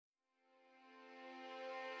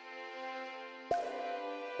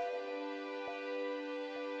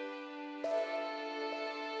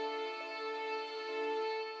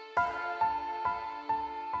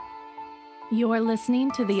You're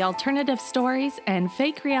listening to the Alternative Stories and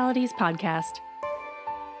Fake Realities podcast.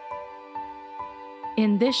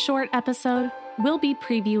 In this short episode, we'll be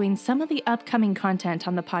previewing some of the upcoming content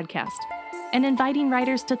on the podcast and inviting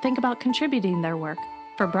writers to think about contributing their work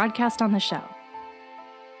for broadcast on the show.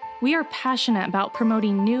 We are passionate about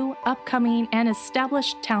promoting new, upcoming, and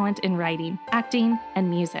established talent in writing, acting, and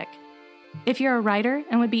music. If you're a writer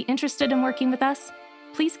and would be interested in working with us,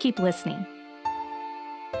 please keep listening.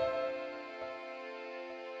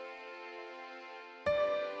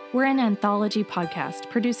 We're an anthology podcast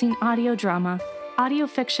producing audio drama, audio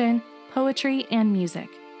fiction, poetry, and music.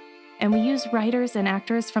 And we use writers and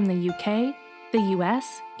actors from the UK, the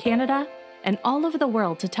US, Canada, and all over the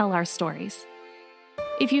world to tell our stories.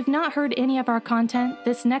 If you've not heard any of our content,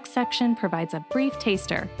 this next section provides a brief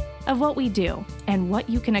taster of what we do and what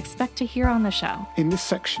you can expect to hear on the show. In this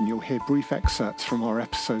section, you'll hear brief excerpts from our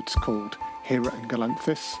episodes called Hera and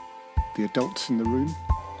Galanthus, The Adults in the Room,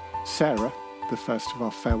 Sarah, the first of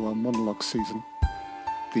our farewell monologue season,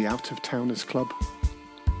 The Out-of-Towners Club,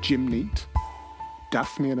 Jim Neat,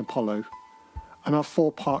 Daphne and Apollo, and our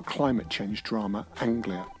 4-part climate change drama,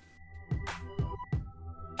 Anglia.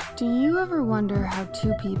 Do you ever wonder how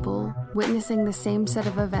two people, witnessing the same set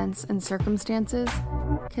of events and circumstances,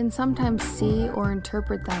 can sometimes see or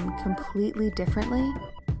interpret them completely differently?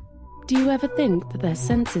 Do you ever think that their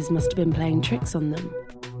senses must have been playing tricks on them,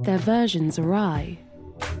 their versions awry?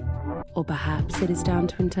 Or perhaps it is down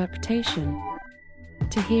to interpretation,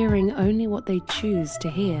 to hearing only what they choose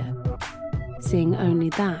to hear, seeing only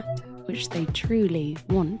that which they truly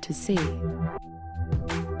want to see.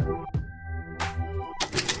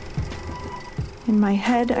 In my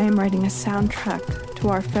head, I am writing a soundtrack to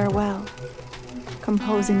our farewell,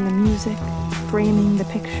 composing the music, framing the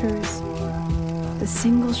pictures, the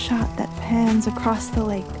single shot that pans across the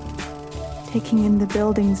lake, taking in the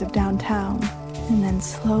buildings of downtown, and then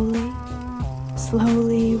slowly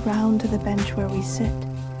round to the bench where we sit,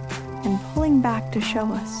 and pulling back to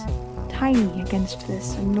show us, tiny against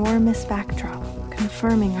this enormous backdrop,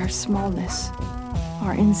 confirming our smallness,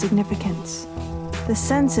 our insignificance, the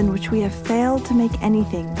sense in which we have failed to make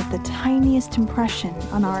anything but the tiniest impression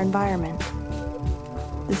on our environment,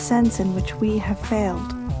 the sense in which we have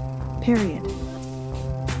failed, period.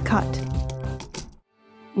 Cut.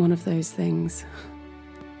 One of those things.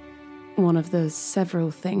 One of the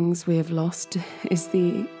several things we have lost is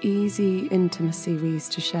the easy intimacy we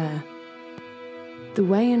used to share. The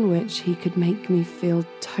way in which he could make me feel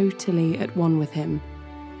totally at one with him,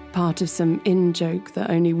 part of some in-joke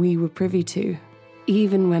that only we were privy to,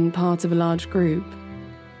 even when part of a large group.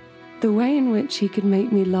 The way in which he could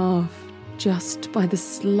make me laugh just by the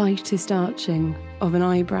slightest arching of an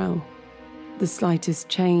eyebrow, the slightest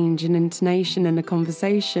change in intonation in a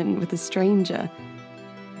conversation with a stranger.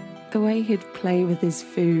 The way he'd play with his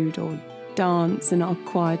food or dance in our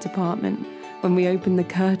quiet apartment when we opened the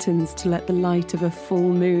curtains to let the light of a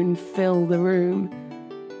full moon fill the room.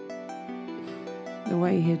 The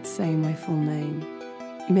way he'd say my full name,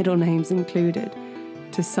 middle names included,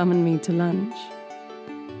 to summon me to lunch.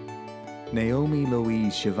 Naomi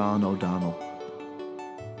Louise Siobhan O'Donnell.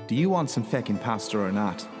 Do you want some feckin' pasta or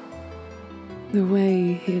not? The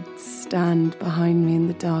way he'd stand behind me in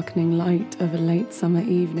the darkening light of a late summer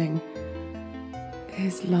evening,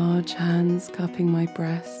 his large hands cupping my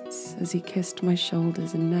breasts as he kissed my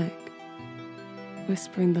shoulders and neck,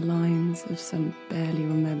 whispering the lines of some barely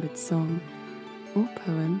remembered song or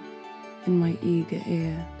poem in my eager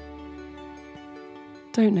ear.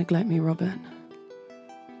 Don't neglect me, Robert.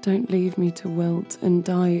 Don't leave me to wilt and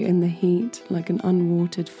die in the heat like an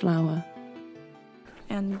unwatered flower.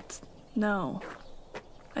 And no,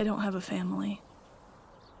 I don't have a family.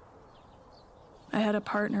 I had a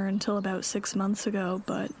partner until about 6 months ago,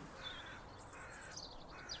 but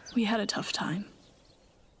we had a tough time.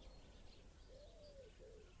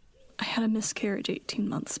 I had a miscarriage 18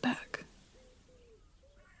 months back.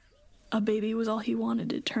 A baby was all he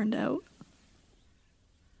wanted, it turned out.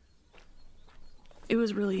 It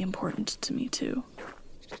was really important to me, too.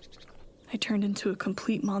 I turned into a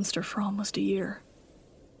complete monster for almost a year.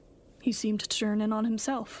 He seemed to turn in on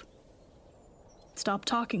himself. Stopped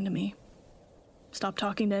talking to me. Stopped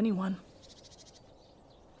talking to anyone.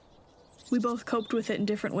 We both coped with it in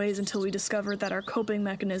different ways until we discovered that our coping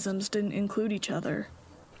mechanisms didn't include each other.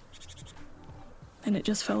 And it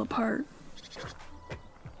just fell apart.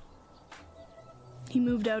 He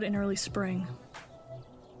moved out in early spring.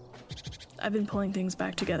 I've been pulling things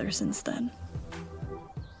back together since then.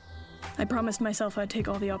 I promised myself I'd take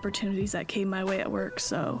all the opportunities that came my way at work,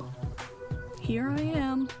 so here I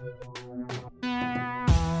am.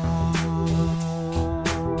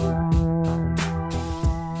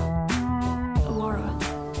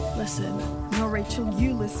 Allison. No, Rachel,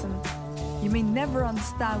 you listen. You may never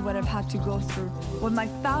understand what I've had to go through, what my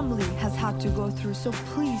family has had to go through, so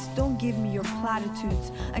please don't give me your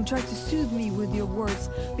platitudes and try to soothe me with your words,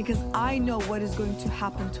 because I know what is going to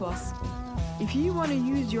happen to us. If you want to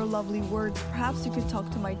use your lovely words, perhaps you could talk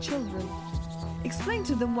to my children. Explain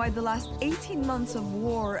to them why the last 18 months of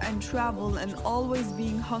war and travel and always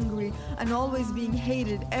being hungry and always being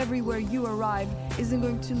hated everywhere you arrive isn't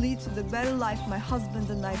going to lead to the better life my husband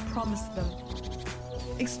and I promised them.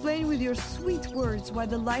 Explain with your sweet words why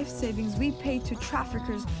the life savings we paid to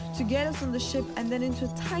traffickers to get us on the ship and then into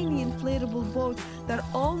a tiny inflatable boat that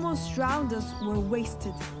almost drowned us were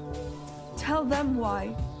wasted. Tell them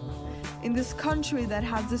why. In this country that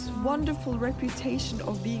has this wonderful reputation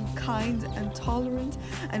of being kind and tolerant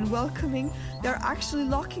and welcoming, they're actually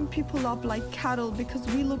locking people up like cattle because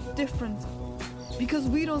we look different, because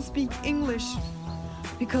we don't speak English,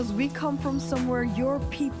 because we come from somewhere your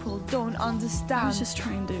people don't understand. I was just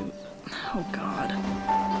trying to... Oh, God.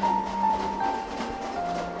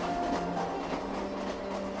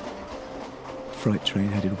 Freight train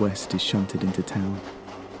headed west is shunted into town.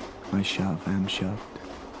 I shove, am shoved.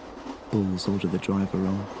 Bulls order the driver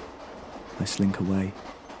on. I slink away.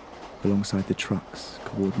 Alongside the trucks,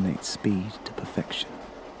 coordinate speed to perfection.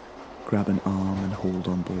 Grab an arm and hauled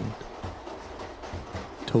on board.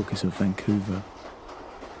 Talk is of Vancouver.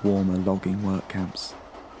 Warmer logging work camps.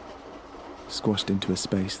 Squashed into a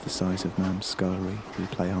space the size of Mam's scullery, we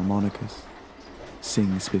play harmonicas.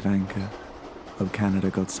 Sing Spivanka. Oh Canada,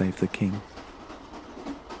 God Save the King.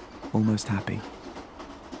 Almost happy.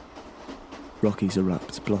 Rockies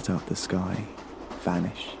erupt, blot out the sky,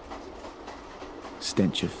 vanish.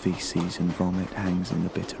 Stench of feces and vomit hangs in the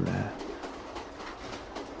bitter air.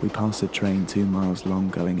 We pass a train 2 miles long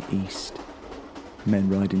going east. Men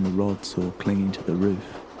riding the rods or clinging to the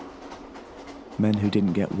roof. Men who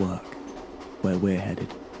didn't get work, where we're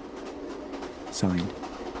headed. Signed,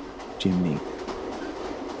 Jim Neat.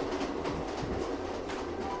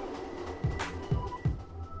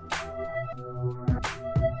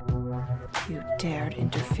 You dared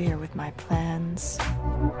interfere with my plans.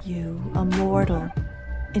 You, a mortal,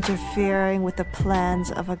 interfering with the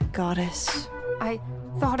plans of a goddess. I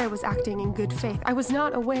thought I was acting in good faith. I was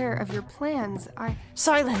not aware of your plans.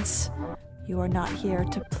 Silence! You are not here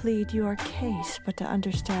to plead your case, but to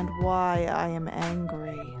understand why I am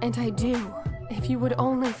angry. And I do. If you would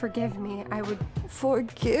only forgive me, I would...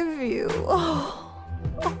 Forgive you? Oh.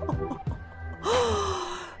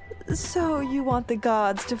 So you want the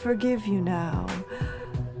gods to forgive you now?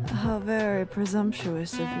 How very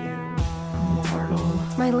presumptuous of you, mortal.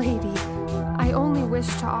 My lady, I only wish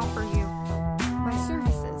to offer you my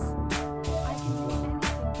services. I can do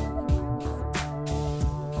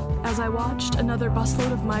anything. As I watched, another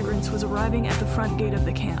busload of migrants was arriving at the front gate of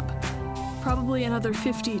the camp. Probably another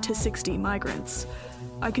 50 to 60 migrants.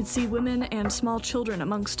 I could see women and small children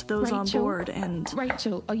amongst those on board and...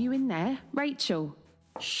 Rachel, are you in there? Rachel?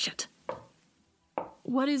 Shit.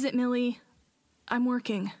 What is it, Millie? I'm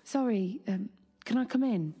working. Sorry, can I come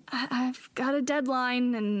in? I've got a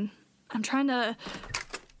deadline and I'm trying to...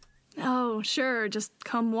 Oh, sure, just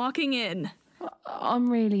come walking in.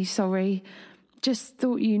 I'm really sorry. Just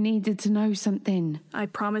thought you needed to know something. I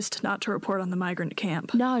promised not to report on the migrant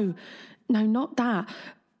camp. No, not that.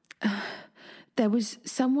 There was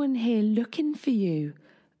someone here looking for you.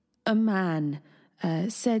 A man.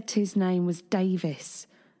 Said his name was Davis.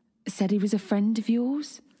 Said he was a friend of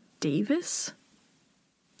yours. Davis?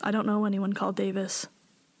 I don't know anyone called Davis.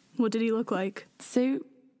 What did he look like? Suit,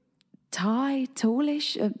 tie,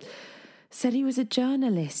 tallish. Said he was a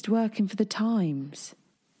journalist working for the Times.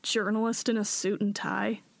 Journalist in a suit and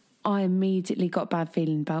tie? I immediately got a bad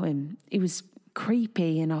feeling about him. He was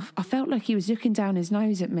creepy and I felt like he was looking down his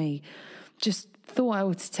nose at me. Just thought I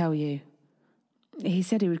ought to tell you. He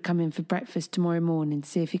said he would come in for breakfast tomorrow morning to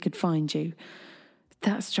see if he could find you.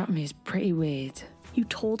 That struck me as pretty weird. You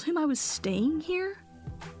told him I was staying here?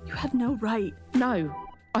 You had no right. No,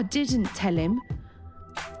 I didn't tell him.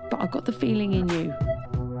 But I got the feeling in you.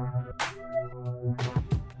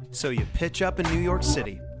 So you pitch up in New York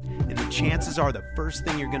City, and the chances are the first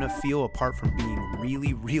thing you're gonna feel apart from being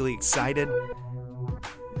really, really excited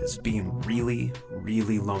is being really,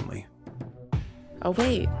 really lonely. Oh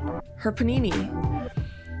wait, her panini.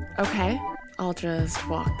 Okay, I'll just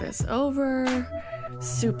walk this over.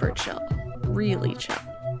 Super chill. Really chill.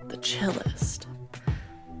 The chillest.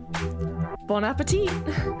 Bon appetit!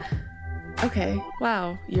 Okay,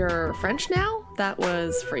 wow, you're French now? That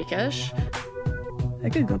was freakish. I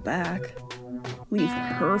could go back. Leave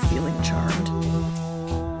her feeling charmed.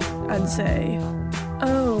 I'd say,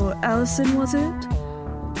 "Oh, Allison, was it?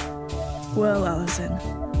 Well, Allison,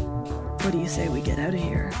 what do you say we get out of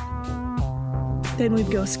here? Then we'd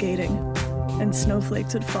go skating, and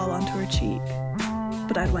snowflakes would fall onto her cheek.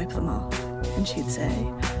 But I'd wipe them off, and she'd say,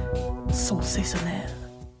 sensationnel.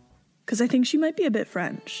 Because I think she might be a bit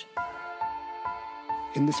French.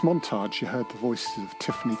 In this montage, you heard the voices of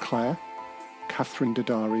Tiffany Clare, Catherine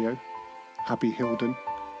Daddario, Abby Hilden,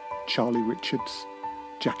 Charlie Richards,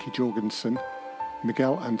 Jackie Jorgensen,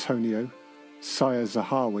 Miguel Antonio, Saya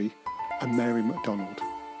Zahawi, and Mary MacDonald.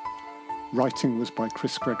 Writing was by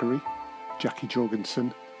Chris Gregory, Jackie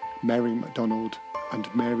Jorgensen, Mary MacDonald, and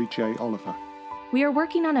Mary J. Oliver. We are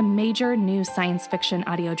working on a major new science fiction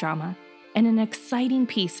audio drama and an exciting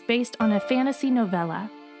piece based on a fantasy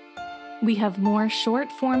novella. We have more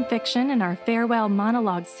short-form fiction in our Farewell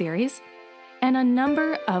Monologues series and a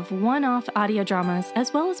number of one-off audio dramas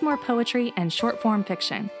as well as more poetry and short-form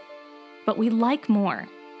fiction. But we like more.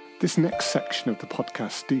 This next section of the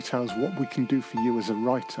podcast details what we can do for you as a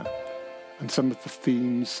writer and some of the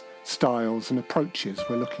themes, styles, and approaches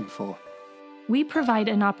we're looking for. We provide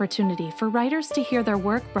an opportunity for writers to hear their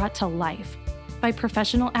work brought to life by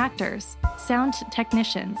professional actors, sound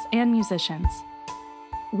technicians, and musicians.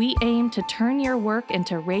 We aim to turn your work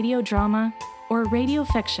into radio drama or radio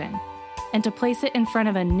fiction and to place it in front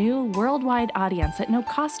of a new worldwide audience at no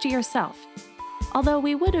cost to yourself. Although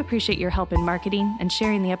we would appreciate your help in marketing and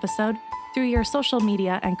sharing the episode through your social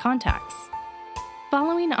media and contacts.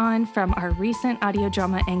 Following on from our recent audio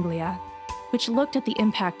drama Anglia, which looked at the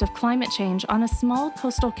impact of climate change on a small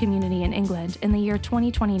coastal community in England in the year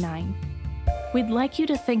 2029, we'd like you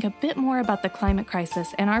to think a bit more about the climate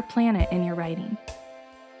crisis and our planet in your writing.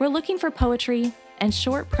 We're looking for poetry and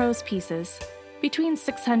short prose pieces between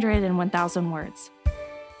 600 and 1,000 words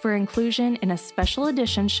for inclusion in a special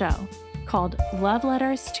edition show called Love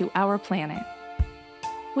Letters to Our Planet.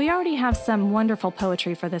 We already have some wonderful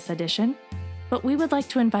poetry for this edition, but we would like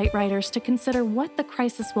to invite writers to consider what the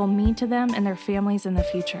crisis will mean to them and their families in the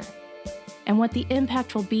future, and what the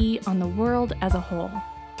impact will be on the world as a whole.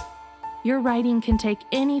 Your writing can take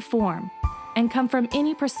any form and come from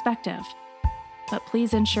any perspective, but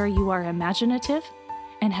please ensure you are imaginative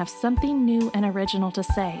and have something new and original to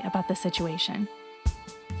say about the situation.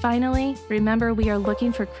 Finally, remember we are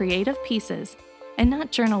looking for creative pieces and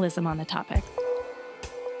not journalism on the topic.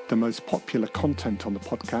 The most popular content on the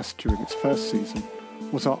podcast during its first season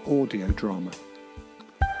was our audio drama.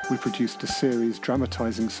 We produced a series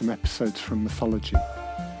dramatising some episodes from mythology.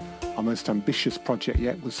 Our most ambitious project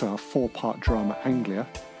yet was our 4-part drama Anglia,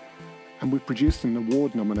 and we produced an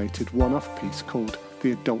award-nominated one-off piece called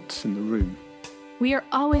The Adults in the Room. We are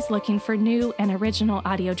always looking for new and original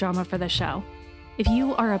audio drama for the show. If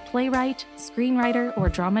you are a playwright, screenwriter, or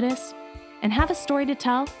dramatist, and have a story to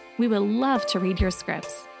tell, we would love to read your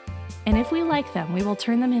scripts. And if we like them, we will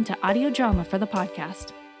turn them into audio drama for the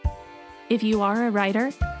podcast. If you are a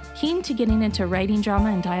writer, keen to getting into writing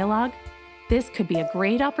drama and dialogue, this could be a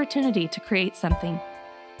great opportunity to create something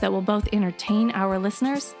that will both entertain our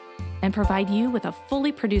listeners and provide you with a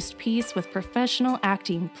fully produced piece with professional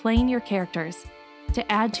acting playing your characters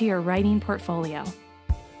to add to your writing portfolio.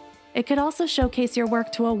 It could also showcase your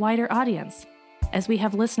work to a wider audience, as we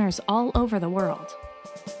have listeners all over the world.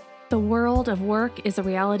 The world of work is a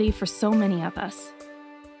reality for so many of us.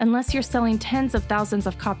 Unless you're selling tens of thousands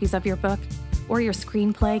of copies of your book or your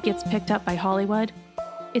screenplay gets picked up by Hollywood,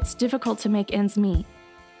 it's difficult to make ends meet.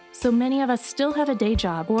 So many of us still have a day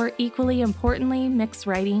job or, equally importantly, mix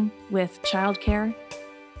writing with childcare,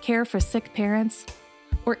 care for sick parents,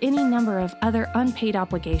 or any number of other unpaid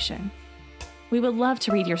obligation. We would love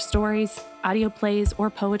to read your stories, audio plays, or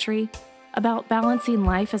poetry about balancing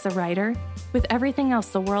life as a writer with everything else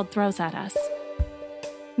the world throws at us.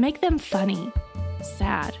 Make them funny,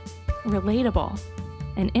 sad, relatable,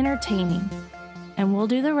 and entertaining, and we'll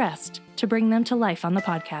do the rest to bring them to life on the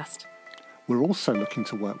podcast. We're also looking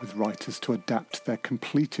to work with writers to adapt their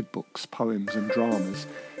completed books, poems, and dramas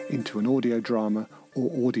into an audio drama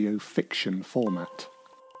or audio fiction format.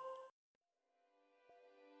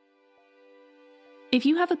 If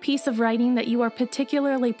you have a piece of writing that you are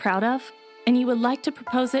particularly proud of and you would like to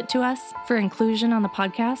propose it to us for inclusion on the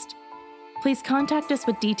podcast, please contact us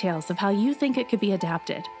with details of how you think it could be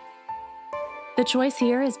adapted. The choice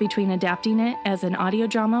here is between adapting it as an audio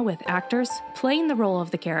drama with actors playing the role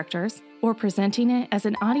of the characters, or presenting it as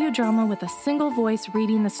an audio drama with a single voice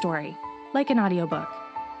reading the story, like an audiobook.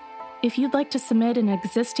 If you'd like to submit an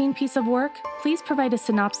existing piece of work, please provide a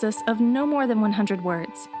synopsis of no more than 100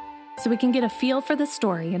 words, so we can get a feel for the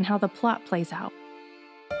story and how the plot plays out.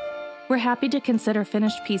 We're happy to consider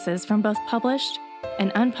finished pieces from both published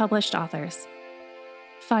and unpublished authors.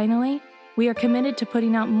 Finally, We are committed to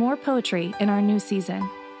putting out more poetry in our new season.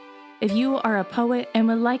 If you are a poet and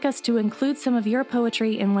would like us to include some of your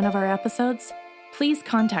poetry in one of our episodes, please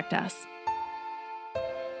contact us.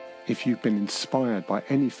 If you've been inspired by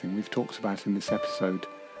anything we've talked about in this episode,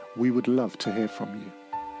 we would love to hear from you.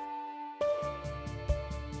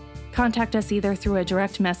 Contact us either through a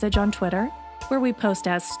direct message on Twitter, where we post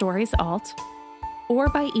as StoriesAlt, or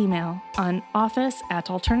by email on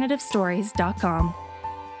office@alternativestories.com.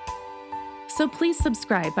 So please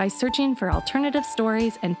subscribe by searching for Alternative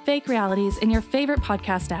Stories and Fake Realities in your favorite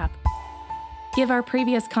podcast app. Give our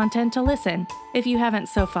previous content a listen if you haven't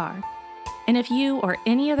so far. And if you or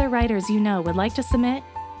any other writers you know would like to submit,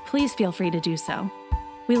 please feel free to do so.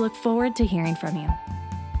 We look forward to hearing from you.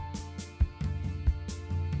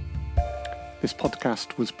 This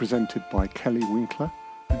podcast was presented by Kelly Winkler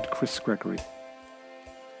and Chris Gregory.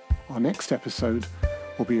 Our next episode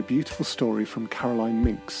will be a beautiful story from Caroline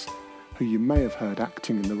Minks, who you may have heard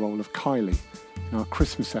acting in the role of Kylie in our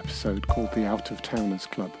Christmas episode called The Out of Towners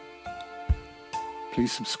Club.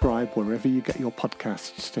 Please subscribe wherever you get your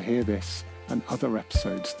podcasts to hear this and other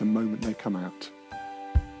episodes the moment they come out.